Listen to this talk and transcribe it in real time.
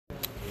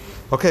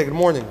Okay, good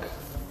morning.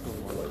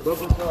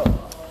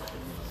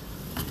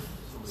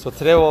 So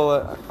today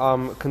we'll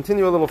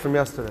continue a little from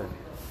yesterday.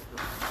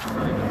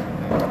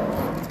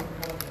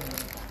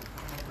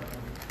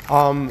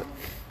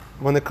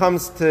 When it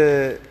comes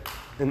to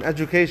in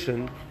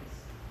education,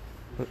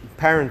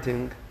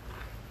 parenting,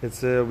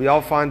 it's we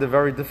all find it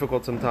very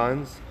difficult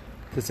sometimes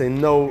to say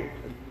no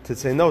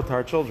to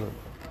our children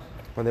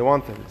when they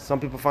want things. Some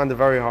people find it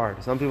very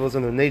hard. Some people, it's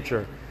in their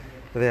nature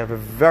that they have a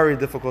very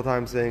difficult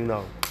time saying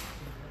no.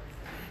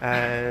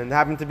 And it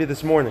happened to be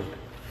this morning,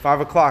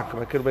 5 o'clock.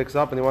 My kid wakes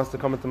up and he wants to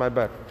come into my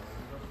bed.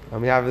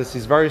 And we have this,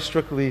 he's very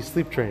strictly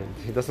sleep trained.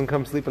 He doesn't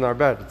come sleep in our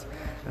bed.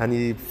 And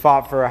he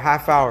fought for a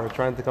half hour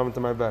trying to come into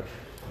my bed.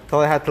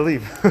 Until I had to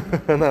leave.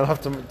 And I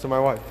left him to my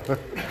wife.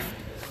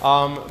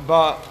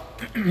 But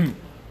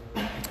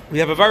we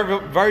have a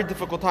very, very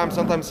difficult time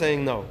sometimes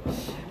saying no.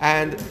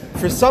 And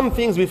for some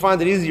things we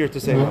find it easier to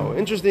say no.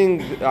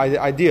 Interesting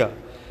idea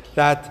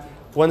that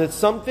when it's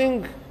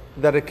something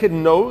that a kid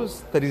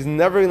knows that he's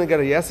never going to get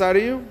a yes out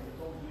of you,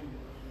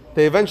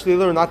 they eventually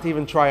learn not to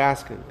even try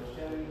asking.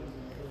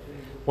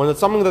 When it's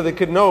something that the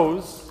kid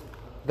knows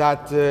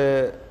that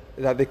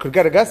they could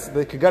get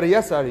a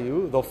yes out of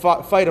you, they'll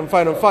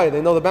fight.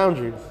 They know the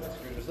boundaries.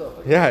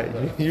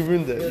 Yeah, you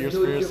ruined it. You're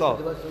for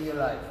yourself.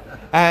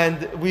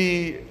 And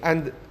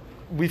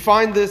we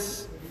find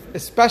this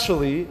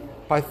especially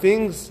by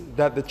things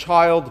that the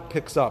child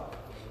picks up.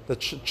 The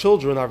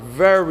children are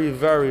very,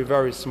 very,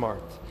 very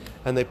smart.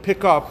 And they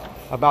pick up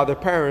about their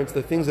parents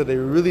the things that they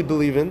really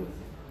believe in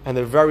and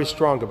they're very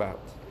strong about.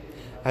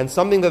 And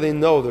something that they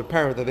know, their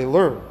parent, that they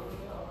learn,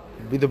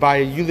 either by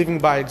you living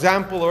by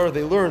example or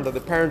they learn that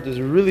the parent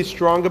is really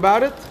strong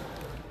about it,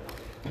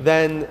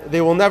 then they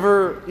will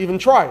never even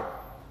try it.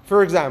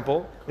 For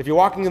example, if you're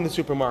walking in the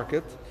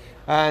supermarket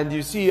and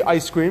you see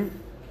ice cream,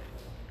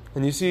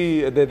 and you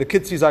see the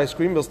kid sees ice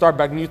cream, they'll start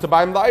begging you to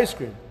buy him the ice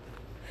cream.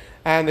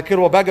 And the kid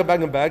will beg,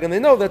 and they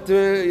know that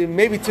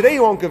maybe today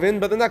you won't give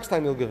in, but the next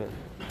time you'll give in.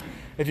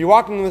 If you're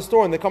walking in the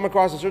store and they come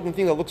across a certain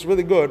thing that looks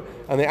really good,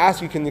 and they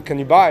ask you, can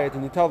you buy it?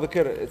 And you tell the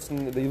kid,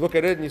 you look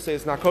at it and you say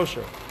it's not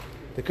kosher.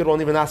 The kid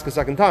won't even ask a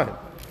second time.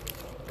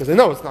 Because they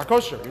know it's not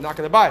kosher. You're not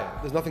going to buy it.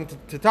 There's nothing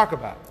to talk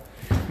about.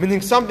 Meaning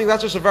something,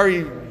 that's just a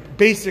very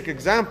basic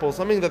example,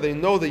 something that they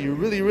know that you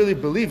really, really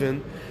believe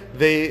in,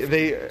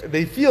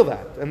 they feel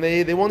that, and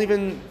they won't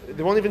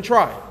even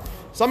try.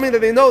 Something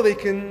that they know they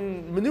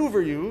can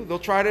maneuver you, they'll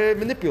try to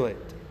manipulate.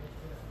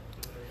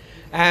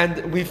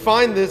 And we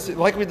find this,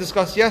 like we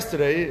discussed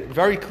yesterday,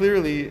 very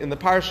clearly in the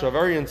parsha,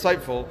 very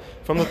insightful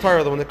from the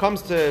Torah, that when it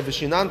comes to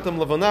Vishinantam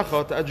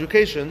Levanecha, to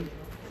education,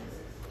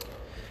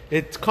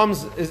 it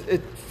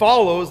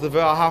follows the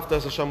Ve'ahavta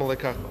es Hashem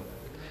Elokecha.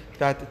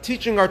 That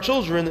teaching our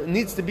children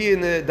needs to be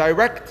in a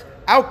direct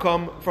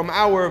outcome from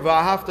our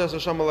Ve'ahavta es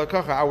Hashem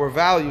Elokecha, our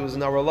values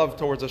and our love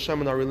towards Hashem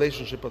and our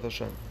relationship with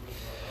Hashem.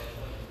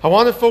 I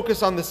want to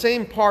focus on the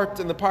same part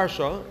in the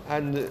parsha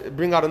and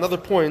bring out another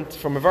point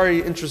from a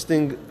very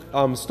interesting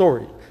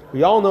story.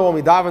 We all know when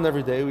we daven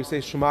every day, we say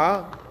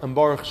Shema and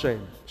Baruch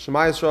Shem.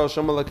 Shema Yisrael,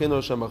 Shem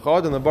Elokeinu, Shem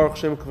Echad, and the Baruch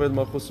Shem Kavod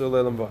Malchus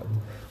Le'olam Vad.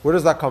 Where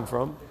does that come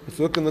from? If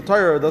you look in the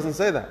Torah, it doesn't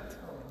say that,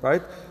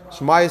 right?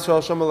 Shema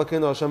Yisrael, Shem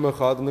Elokeinu, Shem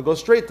Echad, and it goes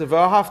straight to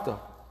Ve'ahavta.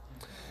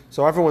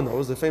 So everyone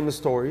knows the famous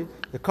story.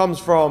 It comes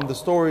from the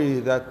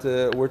story that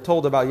we're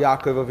told about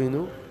Yaakov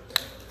Avinu.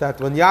 That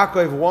when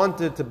Yaakov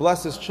wanted to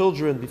bless his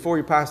children before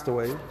he passed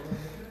away,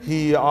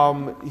 he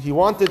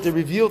wanted to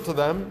reveal to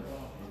them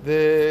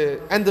the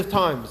end of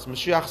times,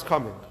 Mashiach's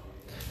coming.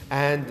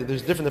 And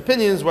there's different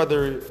opinions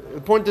whether, the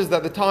point is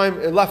that the time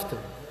it left him.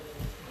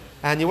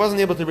 And he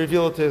wasn't able to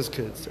reveal it to his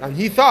kids. And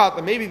he thought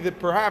that maybe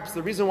perhaps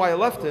the reason why it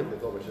left him,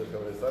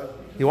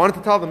 he wanted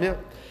to tell them, yeah.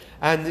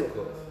 And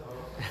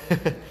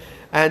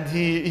and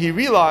he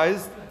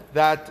realized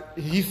that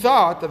he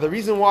thought that the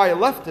reason why it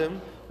left him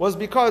was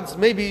because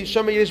maybe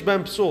Shema Yesh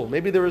Ben Psul,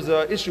 maybe there was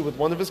an issue with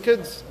one of his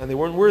kids and they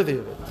weren't worthy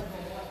of it.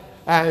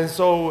 And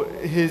so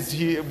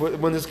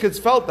when his kids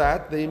felt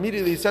that, they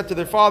immediately said to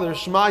their father,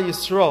 Shema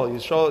Yisrael.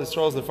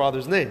 Yisrael is their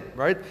father's name,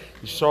 right?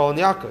 Yisrael and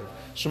Yaakov.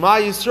 Shema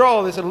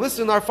Yisrael. They said,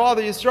 listen, our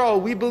father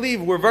Yisrael, we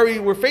believe,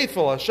 we're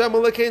faithful. Hashem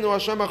Elokeinu,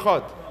 Hashem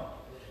Echad.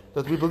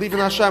 That we believe in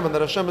Hashem and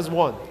that Hashem is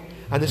one.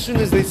 And as soon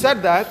as they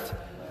said that,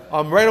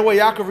 right away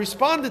Yaakov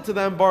responded to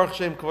them, Baruch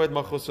Shem Kavod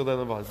Malchus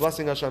Le'olam Vad,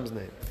 blessing Hashem's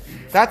name.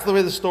 That's the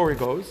way the story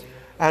goes.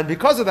 And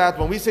because of that,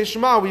 when we say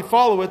Shema, we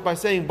follow it by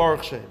saying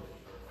Baruch Shem.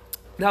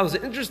 Now there's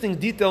an interesting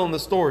detail in the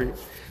story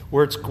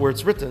where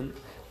it's written,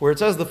 where it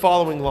says the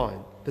following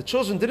line. The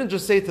children didn't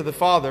just say to the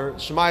father,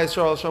 Shema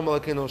Yisrael, Shem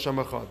Elokeinu, Shem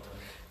Echad.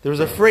 There was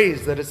a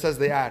phrase that it says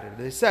they added.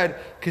 They said,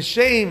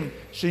 Kishem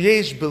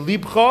sheyesh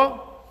belibcha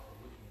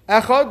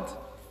echad,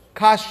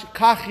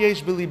 kach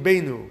yesh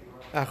belibeinu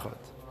echad.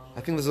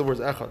 I think this is the word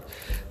echad.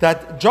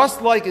 That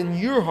just like in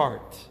your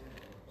heart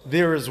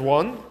there is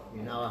one,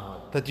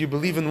 that you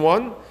believe in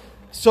one,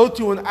 so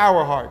too in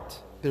our heart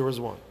there is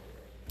one.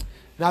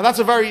 Now that's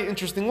a very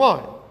interesting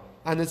line,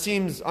 and it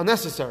seems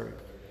unnecessary.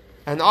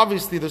 And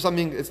obviously there's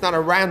something, it's not a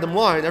random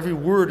line. Every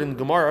word in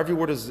Gemara, every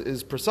word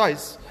is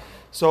precise.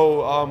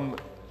 So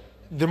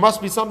there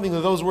must be something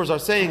that those words are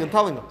saying and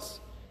telling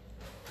us.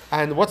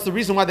 And what's the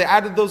reason why they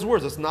added those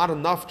words? It's not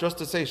enough just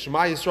to say, Shema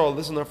Yisrael,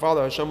 listen to our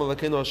Father, Hashem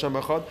Elokeinu, Hashem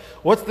Echad.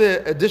 What's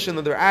the addition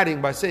that they're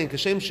adding by saying,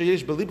 Kashem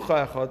sheyesh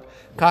belibcha echad,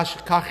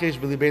 kach yesh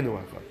belibeinu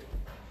echad?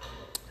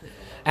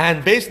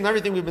 And based on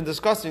everything we've been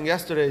discussing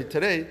yesterday,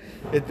 today,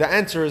 the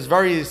answer is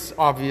very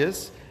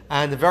obvious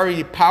and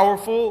very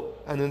powerful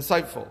and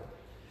insightful.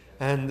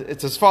 And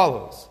it's as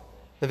follows.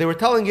 That they were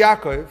telling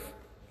Yaakov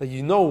that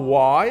you know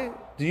why?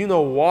 Do you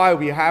know why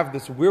we have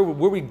this, where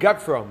we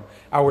get from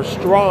our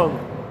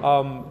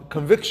strong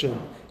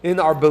conviction in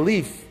our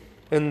belief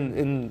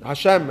in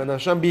Hashem and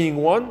Hashem being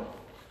one?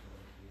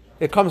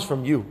 It comes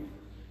from you.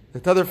 They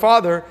tell their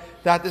father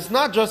that it's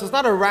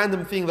not a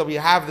random thing that we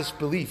have this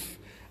belief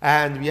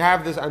and we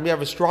have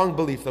a strong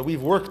belief that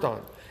we've worked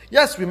on.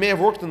 Yes, we may have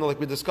worked on it,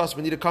 like we discussed.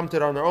 We need to come to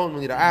it on our own.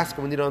 We need to ask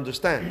and we need to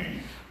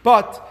understand.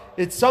 But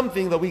it's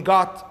something that we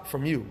got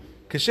from you.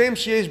 Kashem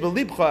sheyesh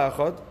belibcha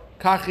echad,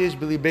 kach yesh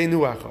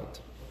belibeinu echad.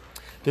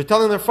 They're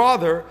telling their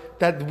father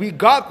that we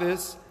got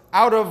this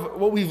out of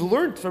what we've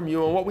learned from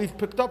you and what we've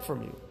picked up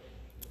from you.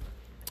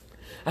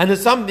 And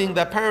it's something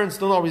that parents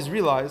don't always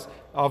realize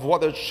of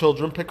what their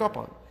children pick up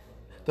on.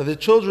 That the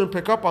children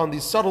pick up on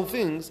these subtle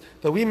things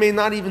that we may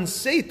not even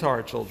say to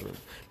our children.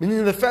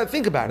 Meaning,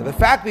 think about it. The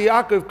fact that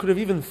Yaakov could have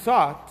even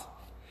thought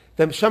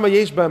that Shema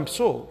Yesh B'Hem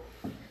Psul,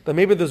 that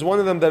maybe there's one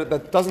of them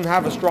that doesn't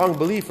have a strong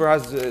belief or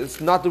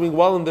is not doing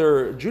well in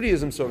their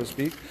Judaism, so to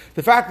speak.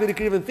 The fact that he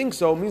could even think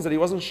so means that he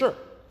wasn't sure.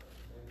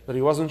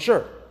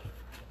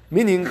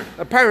 Meaning,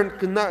 a parent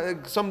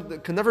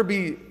can never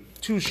be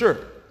too sure.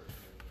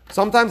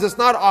 Sometimes it's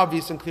not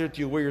obvious and clear to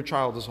you where your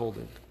child is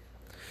holding.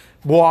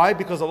 Why?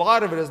 Because a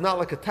lot of it is not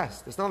like a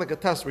test. It's not like a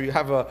test where you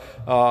have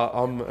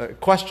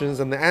questions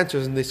and the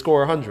answers and they score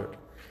 100.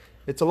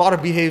 It's a lot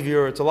of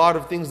behavior. It's a lot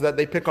of things that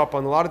they pick up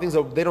on. A lot of things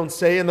that they don't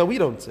say and that we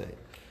don't say.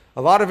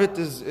 A lot of it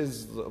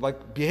is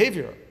like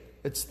behavior.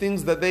 It's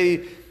things that they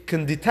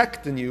can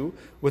detect in you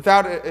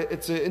without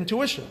it's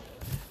intuition.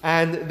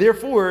 And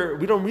therefore,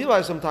 we don't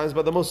realize sometimes,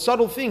 but the most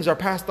subtle things are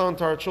passed on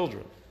to our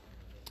children.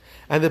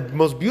 And the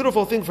most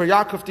beautiful thing for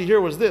Yaakov to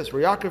hear was this,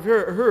 where Yaakov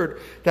heard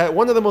that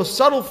one of the most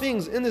subtle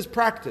things in his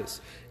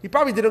practice, he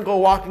probably didn't go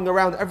walking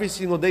around every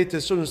single day to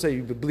his children and say,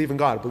 believe in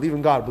God, believe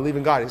in God, believe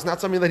in God. It's not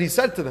something that he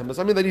said to them, it's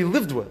something that he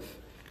lived with,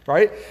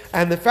 right?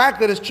 And the fact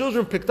that his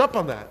children picked up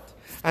on that,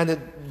 and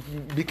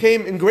it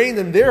became ingrained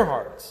in their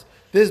hearts,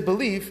 this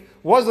belief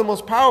was the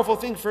most powerful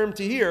thing for him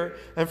to hear,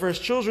 and for his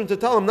children to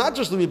tell him, not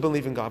just that we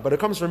believe in God, but it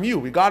comes from you.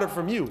 We got it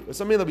from you. It's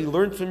something that we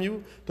learned from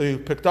you, that we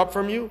picked up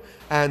from you,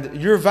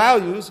 and your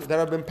values that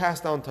have been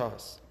passed down to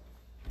us.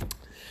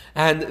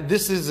 And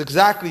this is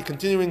exactly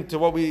continuing to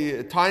what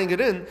tying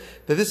it in,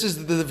 that this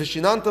is the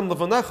Vishinantam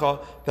Levanecha,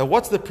 that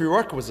what's the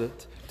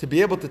prerequisite to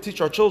be able to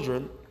teach our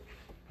children.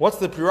 What's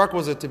the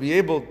prerequisite to be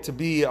able to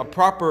be a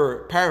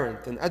proper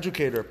parent, an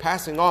educator,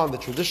 passing on the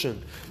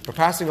tradition, or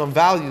passing on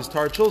values to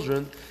our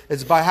children?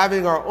 It's by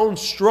having our own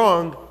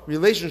strong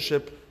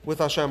relationship with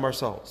Hashem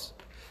ourselves.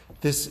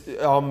 This,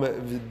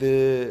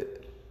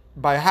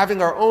 by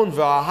having our own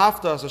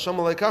v'ahavta as Hashem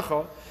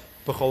aleikecha,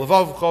 b'chol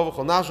levavcha,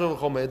 b'chol nafshecha,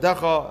 b'chol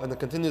me'edecha, and it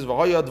continues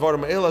v'hoya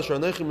dvarim ha'ela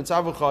she'anechi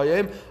mitzav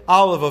v'chayim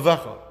al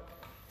levavecha.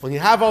 When you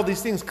have all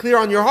these things clear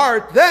on your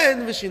heart,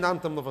 then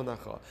vishinantam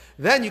levanecha.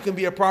 Then you can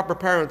be a proper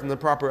parent and a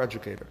proper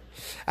educator.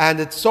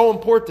 And it's so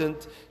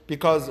important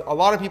because a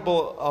lot of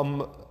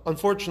people,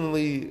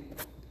 unfortunately,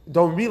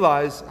 don't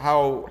realize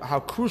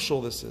how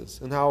crucial this is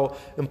and how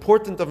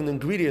important of an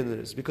ingredient it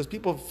is. Because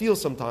people feel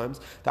sometimes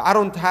that I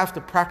don't have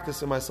to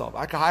practice it myself.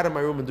 I can hide in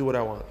my room and do what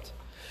I want.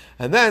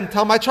 And then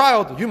tell my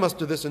child, you must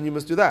do this and you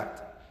must do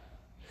that.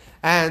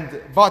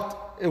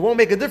 But it won't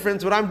make a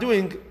difference what I'm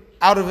doing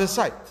out of his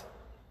sight.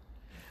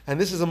 And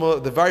this is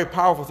the very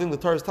powerful thing the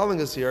Torah is telling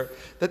us here,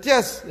 that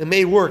yes, it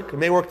may work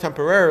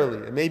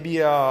temporarily, it may be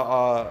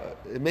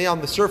it may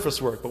on the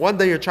surface work, but one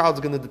day your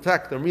child's going to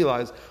detect and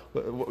realize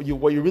what you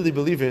really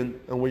believe in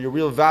and where your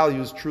real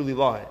values truly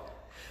lie.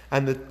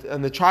 And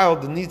the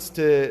child needs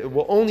to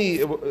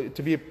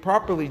be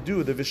properly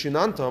do the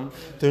Vishinantam,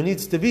 there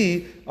needs to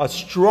be a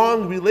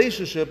strong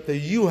relationship that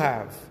you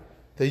have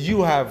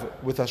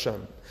with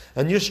Hashem.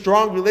 And your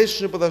strong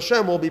relationship with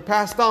Hashem will be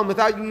passed on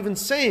without you even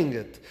saying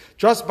it.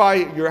 Just by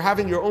your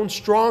having your own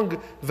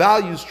strong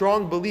values,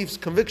 strong beliefs,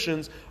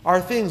 convictions, are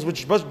things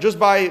which just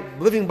by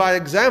living by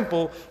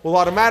example will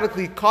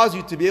automatically cause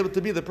you to be able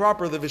to be the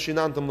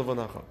Vishinantam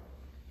Levanecha.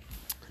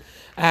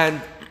 And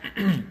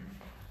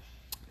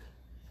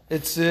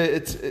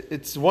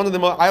it's one of the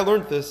most, I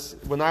learned this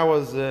when I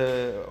was,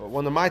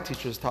 one of my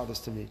teachers taught this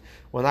to me.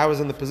 When I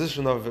was in the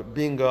position of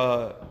being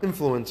an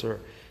influencer,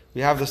 we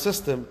have the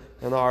system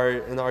in the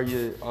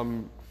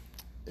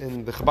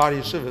Chabad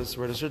yeshivas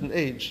where at a certain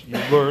age you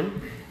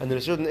learn, and at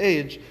a certain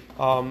age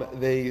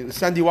they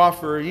send you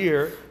off for a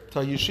year to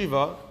a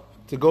yeshiva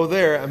to go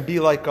there and be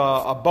like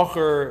a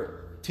bacher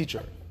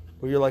teacher,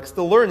 where you're like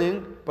still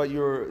learning, but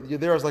you're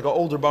there as like an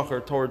older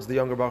bacher towards the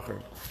younger bacher.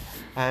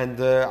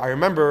 And I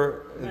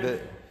remember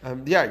that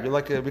you're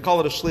like we call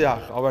it a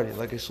shliach already,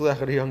 like a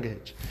shliach at a young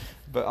age,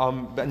 but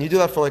and you do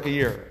that for like a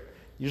year.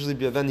 Usually,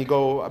 then you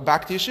go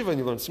back to yeshiva and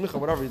you learn smicha,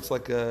 whatever. It's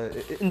like an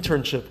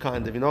internship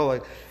kind of,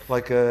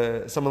 like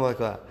something like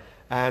that.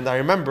 And I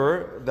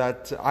remember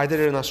that I did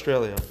it in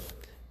Australia,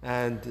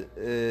 and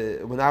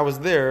when I was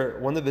there,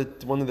 one of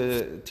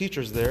the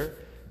teachers there,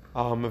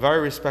 a very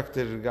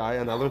respected guy,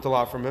 and I learned a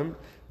lot from him.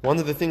 One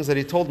of the things that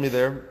he told me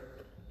there,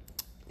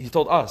 he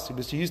told us,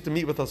 he used to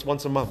meet with us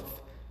once a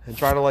month and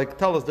try to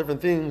tell us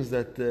different things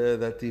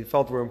that he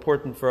felt were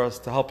important for us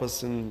to help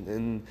us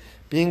in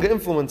being an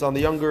influence on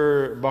the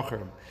younger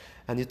Bachrim.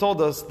 And he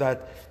told us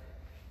that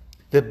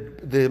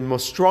the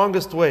most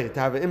strongest way to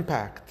have an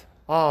impact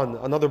on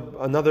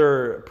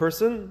another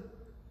person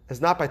is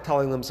not by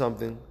telling them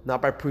something,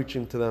 not by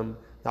preaching to them,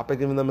 not by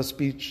giving them a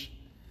speech,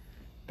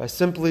 by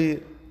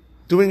simply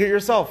doing it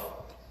yourself.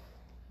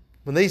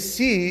 When they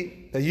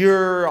see that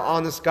you're an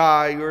honest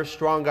guy, you're a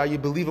strong guy, you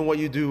believe in what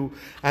you do,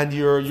 and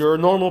you're a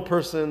normal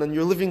person, and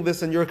you're living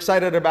this, and you're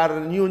excited about it,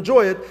 and you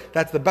enjoy it,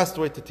 that's the best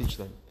way to teach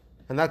them.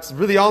 And that's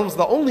really almost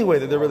the only way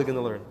that they're really going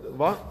to learn.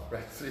 What?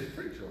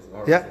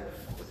 Yeah.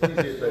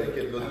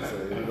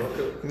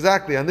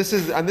 Exactly, and this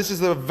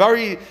is a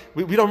very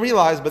we don't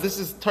realize, but this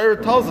is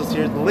Torah tells us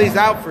here, lays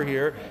out for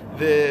here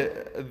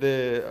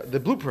the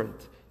blueprint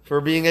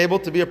for being able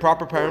to be a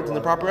proper parent and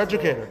a proper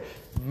educator.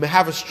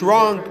 Have a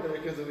strong.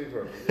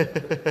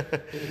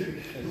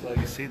 It's like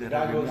you see that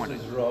every morning.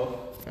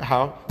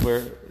 How?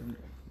 Where?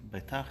 By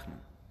Tachna.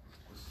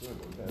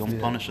 Don't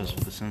punish us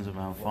for the sins of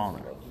our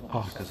father,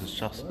 because it's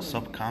just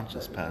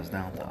subconscious passed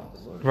down to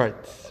us. Right.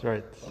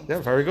 Yeah,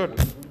 very good.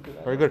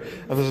 Very good.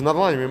 And there's another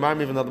line, remind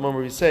me of another one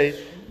where we say,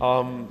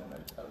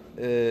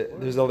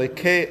 there's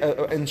Alekei,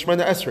 in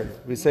Shemona Esrei,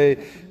 we say,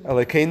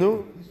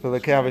 Alekeinu,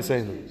 Alekei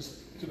Aveseinu.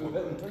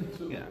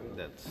 Yeah,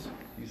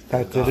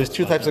 that's... there's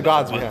two types of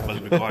gods we have.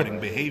 But regarding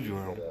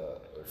behavioral...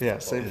 Yeah,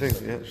 same thing.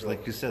 Yeah.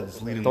 Like you said,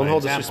 it's leading don't by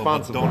hold example, us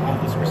responsible. Don't hold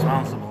us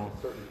responsible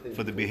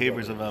for the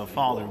behaviors of our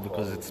father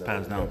because it's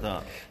passed down to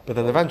us. But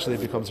then eventually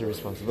it becomes your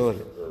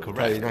responsibility.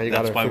 Correct. Now you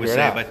That's why we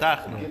say it by it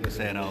Tachna. We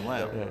say it out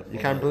loud. Yeah. You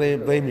can't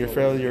blame your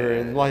failure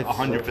in life.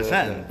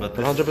 100%. But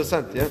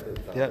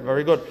 100%. Yeah,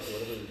 very good.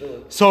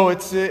 So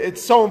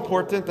it's so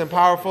important and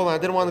powerful, and I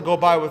didn't want to go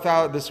by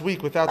without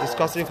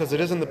discussing, because it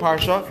is in the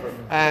parsha,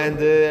 and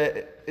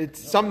it's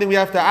something we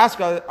have to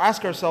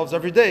ask ourselves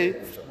every day.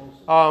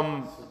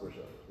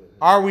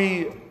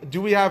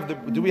 Do we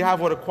have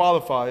what it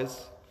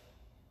qualifies?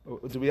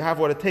 Do we have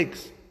what it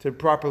takes to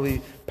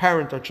properly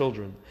parent our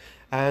children?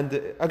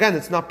 And again,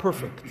 it's not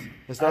perfect.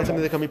 It's not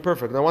something that can be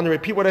perfect. And I want to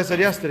repeat what I said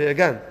yesterday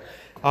again.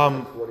 What?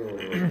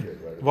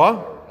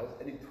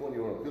 Any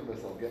 20-year-old, give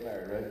myself, get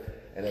married, right?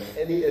 And have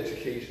any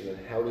education on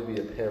how to be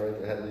a parent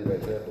and how to lead by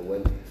example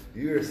when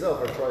you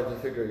yourself are trying to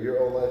figure your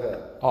own life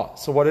out.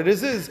 So what it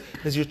is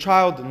your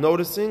child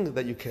noticing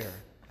that you care,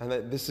 and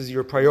that this is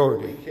your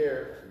priority. You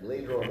care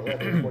later on in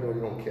life, when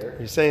you don't care.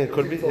 You're saying it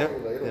could be? Yeah. You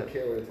don't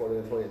care when you're 20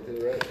 and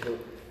 22, right? So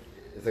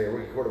it's like a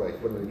rookie quarterback, you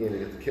put him in the game, he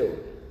gets killed.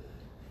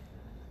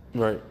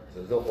 Right.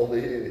 So it's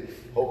only,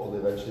 hopefully,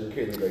 eventually, the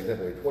kid will be by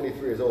example. When you're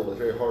 23 years old, it's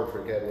very hard for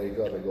a kid to wake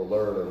up and go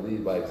learn and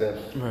lead by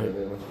example. Right. And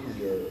then much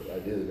easier,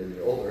 ideally, when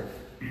you're older.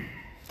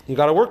 You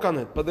got to work on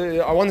it. But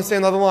I want to say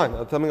another line.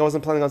 Something I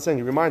wasn't planning on saying.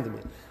 You reminded me.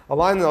 A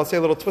line, and I'll say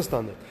a little twist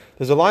on it.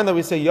 There's a line that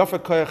we say, Yafa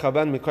koyach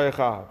haben mikoyach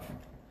ha'av.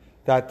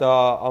 That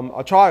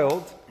a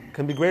child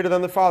can be greater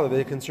than the father.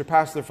 They can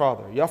surpass their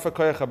father. Yafa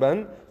koyach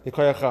haben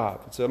mikoyach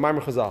ha'av. It's a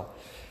Ma'amar Chazal.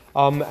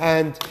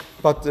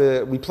 But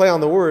we play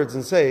on the words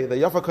and say that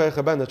Yafa koyach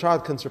haben, the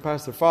child can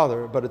surpass their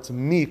father, but it's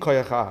mi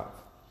koyach ha'av.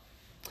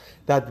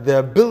 That the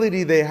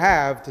ability they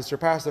have to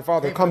surpass their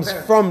father comes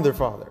from their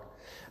father.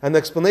 And the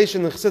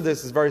explanation in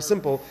Chassidus is very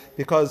simple,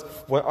 because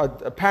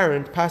a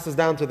parent passes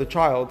down to the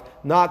child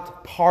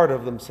not part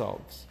of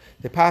themselves.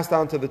 They pass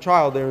down to the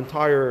child their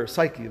entire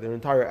psyche, their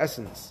entire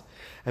essence.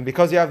 And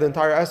because you have the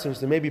entire essence,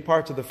 there may be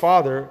parts of the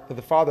father that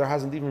the father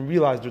hasn't even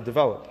realized or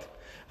developed.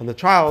 And the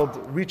child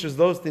reaches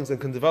those things and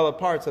can develop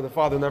parts that the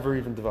father never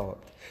even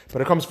developed.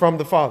 But it comes from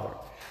the father.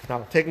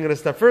 Now, taking it a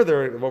step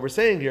further, what we're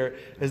saying here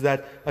is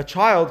that a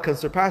child can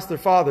surpass their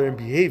father in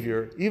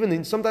behavior.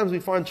 Sometimes we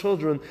find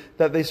children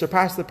that they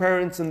surpass their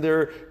parents in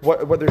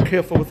what they're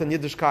careful with in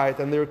Yiddishkeit,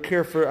 and their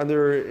careful and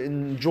their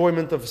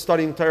enjoyment of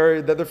studying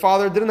Torah, that their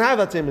father didn't have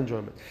that same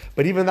enjoyment.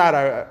 But even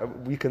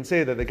that, we can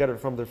say that they get it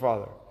from their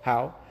father.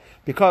 How?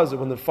 Because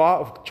when the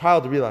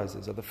child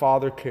realizes that the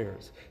father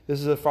cares, this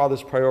is the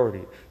father's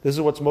priority, this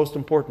is what's most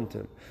important to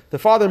him. The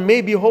father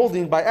may be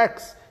holding by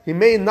X. He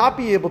may not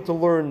be able to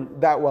learn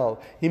that well.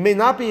 He may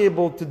not be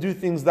able to do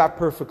things that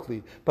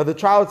perfectly. But the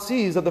child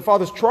sees that the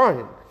father's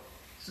trying.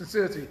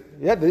 Sincerity.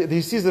 Yeah,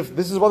 he sees if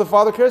this is what the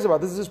father cares about.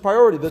 This is his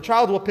priority. The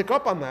child will pick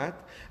up on that,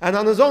 and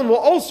on his own will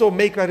also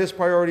make that his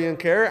priority and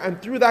care,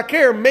 and through that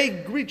care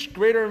may reach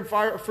greater and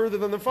further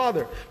than the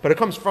father. But it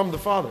comes from the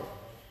father.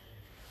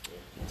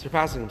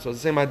 Surpassing him. So it's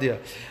the same idea.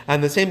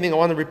 And the same thing, I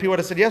want to repeat what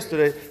I said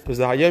yesterday. There's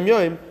the Hayom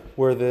Yom,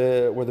 where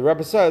the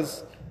Rebbe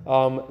says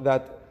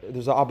that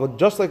there's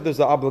just like there's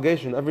the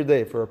obligation every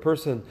day for a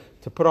person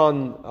to put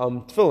on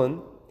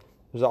tefillin,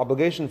 there's an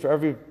obligation for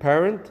every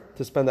parent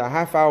to spend a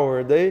half hour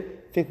a day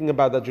thinking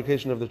about the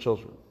education of their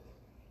children.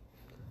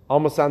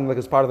 Almost sounding like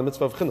it's part of the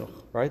mitzvah of chinuch,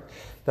 right?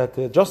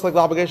 That just like the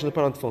obligation to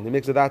put on tefillin, he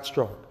makes it that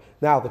strong.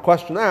 Now, the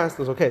question asked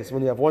is, okay, so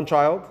when you have one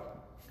child,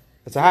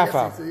 it's a half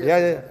hour.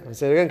 Yeah. I'll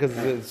say it again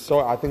because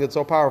I think it's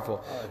so powerful.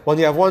 When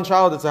you have one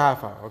child, it's a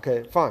half hour.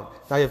 Okay, fine.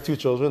 Now you have 2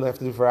 children, they have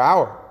to do for an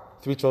hour.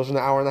 3 children,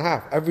 an hour and a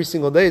half. Every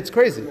single day, it's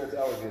crazy.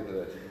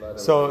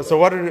 So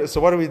what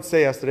did we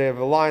say yesterday? I have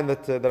a line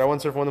that I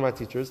once heard from one of my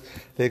teachers.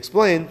 They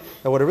explained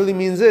that what it really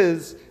means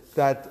is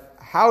that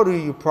how do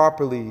you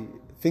properly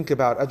think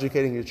about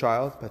educating your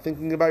child? By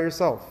thinking about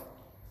yourself.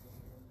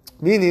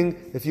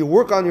 Meaning, if you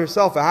work on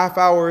yourself a half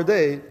hour a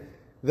day,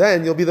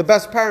 then you'll be the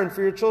best parent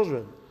for your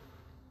children.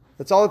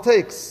 That's all it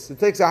takes. It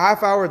takes a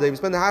half hour a day. We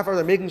spend a half hour a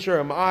day making sure,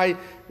 am I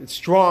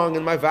strong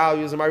in my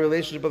values, in my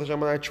relationship with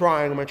Hashem?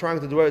 Am I trying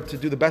to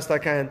do the best I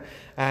can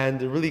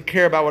and really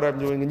care about what I'm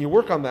doing? And you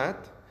work on that,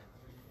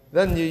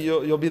 then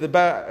you'll be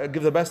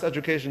give the best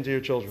education to your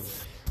children.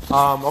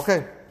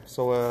 Okay,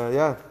 so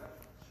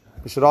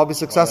we should all be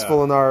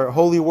successful in our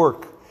holy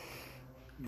work.